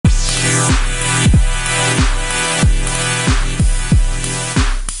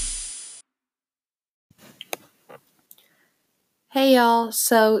Hey y'all,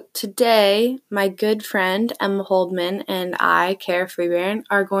 so today my good friend Emma Holdman and I, Kara Freebairn,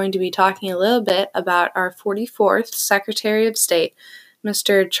 are going to be talking a little bit about our 44th Secretary of State,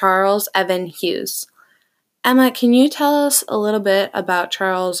 Mr. Charles Evan Hughes. Emma, can you tell us a little bit about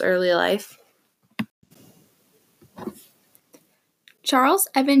Charles' early life? Charles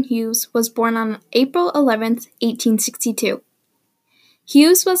Evan Hughes was born on April 11, 1862.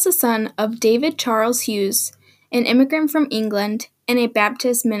 Hughes was the son of David Charles Hughes, an immigrant from England and a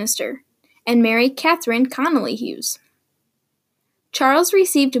Baptist minister, and Mary Catherine Connolly Hughes. Charles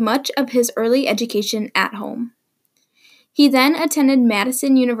received much of his early education at home. He then attended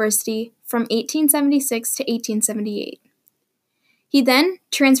Madison University from 1876 to 1878. He then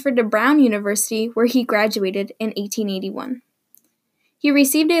transferred to Brown University, where he graduated in 1881. He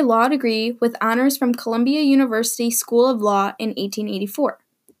received a law degree with honors from Columbia University School of Law in 1884.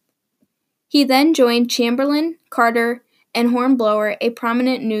 He then joined Chamberlain, Carter, and Hornblower, a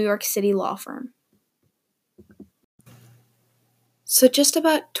prominent New York City law firm. So just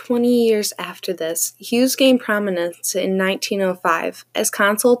about 20 years after this, Hughes gained prominence in 1905 as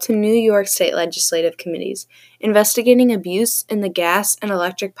consul to New York State legislative committees, investigating abuse in the gas and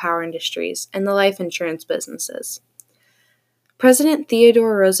electric power industries and the life insurance businesses. President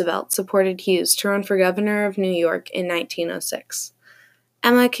Theodore Roosevelt supported Hughes to run for governor of New York in 1906.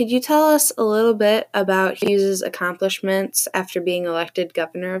 Emma, could you tell us a little bit about Hughes's accomplishments after being elected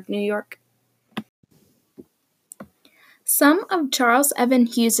governor of New York? Some of Charles Evan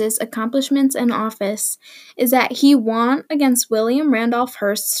Hughes's accomplishments in office is that he won against William Randolph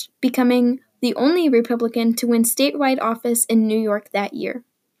Hearst, becoming the only Republican to win statewide office in New York that year.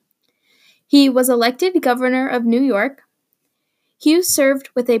 He was elected governor of New York. Hughes served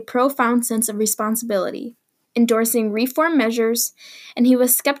with a profound sense of responsibility, endorsing reform measures, and he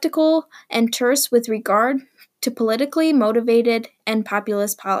was skeptical and terse with regard to politically motivated and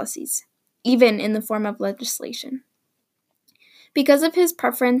populist policies, even in the form of legislation. Because of his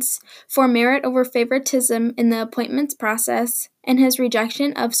preference for merit over favoritism in the appointments process and his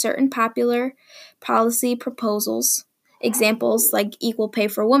rejection of certain popular policy proposals, examples like equal pay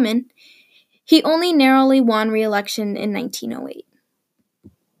for women, he only narrowly won re-election in 1908.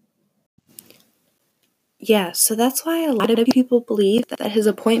 Yeah, so that's why a lot of people believe that his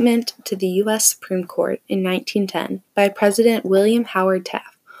appointment to the U.S. Supreme Court in 1910 by President William Howard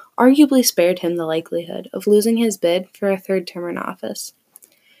Taft arguably spared him the likelihood of losing his bid for a third term in office.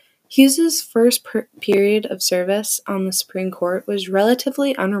 Hughes's first period of service on the Supreme Court was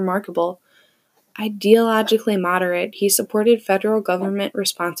relatively unremarkable. Ideologically moderate, he supported federal government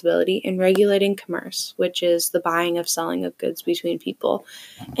responsibility in regulating commerce, which is the buying and selling of goods between people,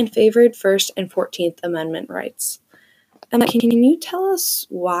 and favored First and 14th Amendment rights. Emma, can you tell us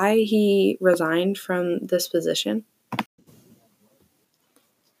why he resigned from this position?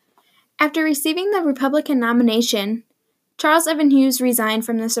 After receiving the Republican nomination, Charles Evan Hughes resigned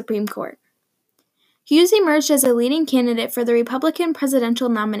from the Supreme Court. Hughes emerged as a leading candidate for the Republican presidential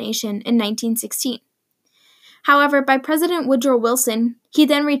nomination in 1916. However, by President Woodrow Wilson, he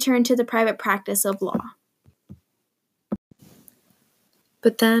then returned to the private practice of law.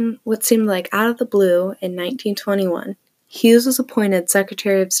 But then, what seemed like out of the blue in 1921, Hughes was appointed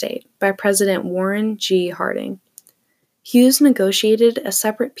Secretary of State by President Warren G. Harding. Hughes negotiated a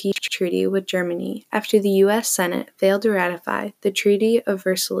separate peace treaty with Germany after the U.S. Senate failed to ratify the Treaty of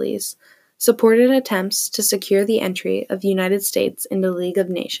Versailles, supported attempts to secure the entry of the United States into the League of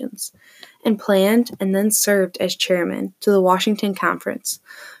Nations, and planned and then served as chairman to the Washington Conference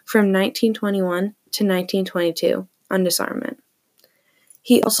from 1921 to 1922 on disarmament.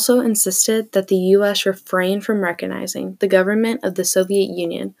 He also insisted that the U.S. refrain from recognizing the government of the Soviet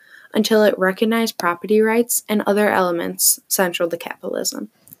Union until it recognized property rights and other elements central to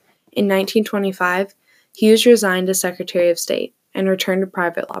capitalism. In 1925, Hughes resigned as Secretary of State and returned to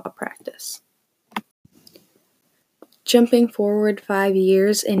private law practice. Jumping forward 5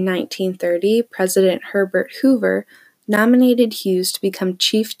 years, in 1930, President Herbert Hoover nominated Hughes to become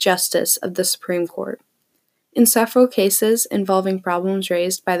Chief Justice of the Supreme Court. In several cases involving problems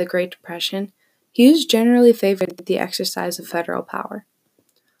raised by the Great Depression, Hughes generally favored the exercise of federal power.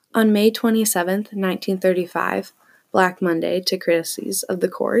 On May 27, 1935, Black Monday, to critics of the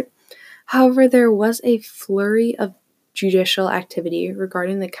court, however, there was a flurry of judicial activity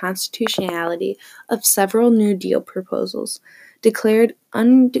regarding the constitutionality of several New Deal proposals. Declared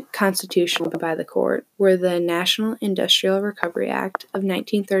unconstitutional by the court were the National Industrial Recovery Act of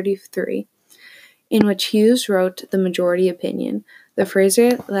 1933, in which Hughes wrote the majority opinion, the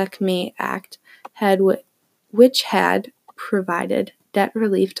Fraser-Lakme Act, which had provided Debt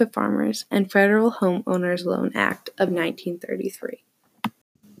Relief to Farmers, and Federal Homeowners Loan Act of 1933.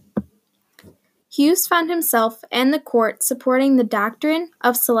 Hughes found himself and the court supporting the doctrine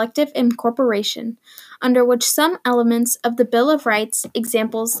of selective incorporation, under which some elements of the Bill of Rights,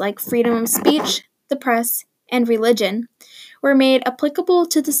 examples like freedom of speech, the press, and religion, were made applicable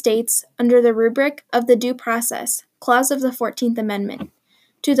to the states under the rubric of the Due Process Clause of the 14th Amendment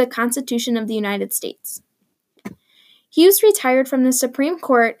to the Constitution of the United States. Hughes retired from the Supreme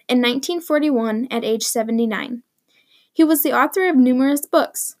Court in 1941 at age 79. He was the author of numerous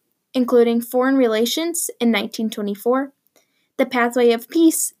books, including Foreign Relations in 1924, The Pathway of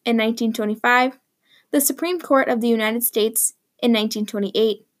Peace in 1925, The Supreme Court of the United States in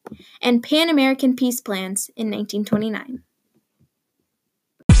 1928, and Pan-American Peace Plans in 1929.